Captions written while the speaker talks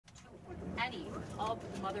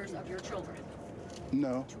of the mothers of your children?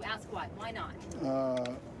 No. To ask why. Why not?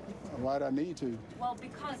 Why'd I need to? Well,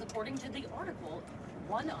 because according to the article,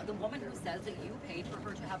 the woman who says that you paid for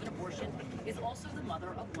her to have an abortion is also the mother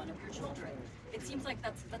of one of your children. It seems like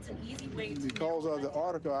that's an easy way to... Because of the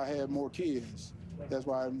article, I had more kids. That's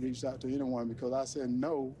why I didn't reach out to anyone, because I said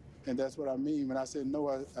no, and that's what I mean. When I said no,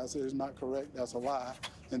 I said it's not correct, that's a lie.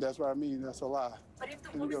 And that's what I mean, that's a lie. But if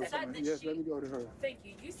the woman said that Yes, let me go to her. Thank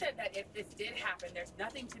you. You said that if this did happen, there's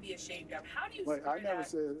nothing to be ashamed of. How do you Wait, I never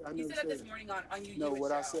said... You said that this morning on UU. No,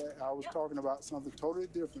 what I said, I was talking about something totally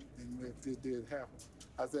different than if this did happen.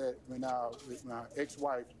 I said with my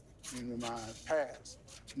ex-wife and with my past,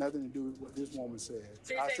 nothing to do with what this woman said.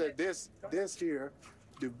 So I said this here,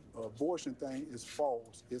 the abortion thing is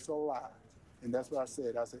false. It's a lie. And that's what I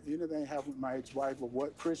said. I said anything happened with my ex-wife or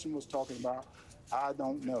what Christian was talking about, I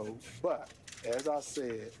don't know. But as I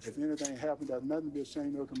said, if anything happened, there's nothing to be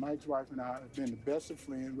ashamed of, because my ex-wife and I have been the best of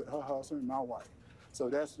friends with her husband and my wife. So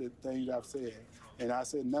that's the thing that I've said. And I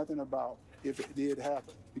said nothing about if it did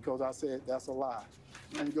happen, because I said that's a lie.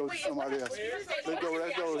 Let me go to somebody else. Let's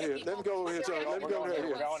go here. Let me go over here. Let me go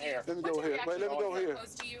here. Let me go here. Wait, let me go here.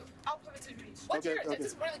 I'll put it to you.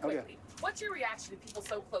 Just really quickly. What's your reaction to people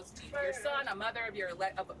so close to you? Your son, a mother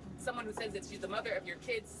of someone who says that she's the mother of your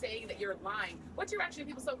kids, saying that you're lying. What's your reaction to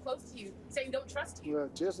people so close to you, saying don't trust you? Well,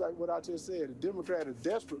 just like what I just said, the Democrats are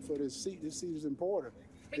desperate for this seat. This seat is important.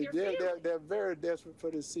 They're very desperate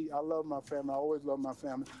for this seat. I love my family. I always love my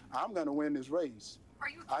family. I'm going to win this race.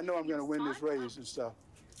 I know I'm going to win this race and stuff.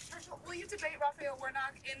 Herschel, will you debate Raphael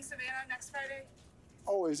Warnock in Savannah next Friday?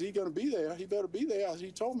 Oh, is he going to be there? He better be there.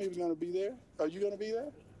 He told me he was going to be there. Are you going to be there?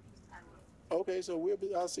 Okay, so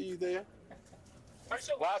I'll see you there.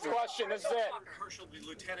 Herschel, last question, this is it. Herschel, the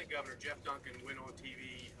Lieutenant Governor, Jeff Duncan, went on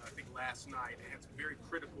TV, I think last night, and had some very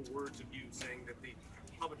critical words of you, saying that the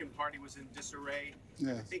Republican Party was in disarray.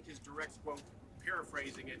 Yes. I think his direct quote,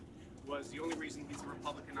 paraphrasing it, was the only reason he's the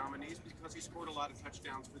Republican nominee is because he scored a lot of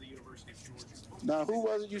touchdowns for the University of Georgia. Now, who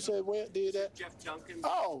was it you said did that? Jeff Duncan.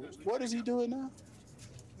 Oh, what is he doing now?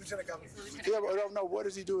 Lieutenant Governor. Yeah, but I don't know. What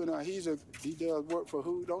is he doing now? He does work for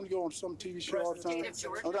who? Don't he go on some TV show all the time?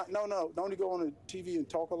 No. Don't he go on the TV and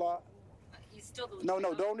talk a lot? He's still the No,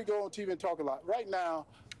 don't he go on TV and talk a lot? Right now,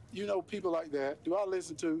 people like that. Do I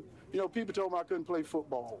listen to? People told me I couldn't play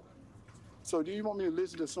football. So do you want me to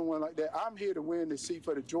listen to someone like that? I'm here to win the seat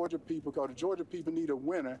for the Georgia people, because the Georgia people need a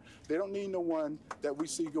winner. They don't need no one that we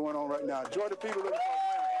see going on right now. Georgia people looking for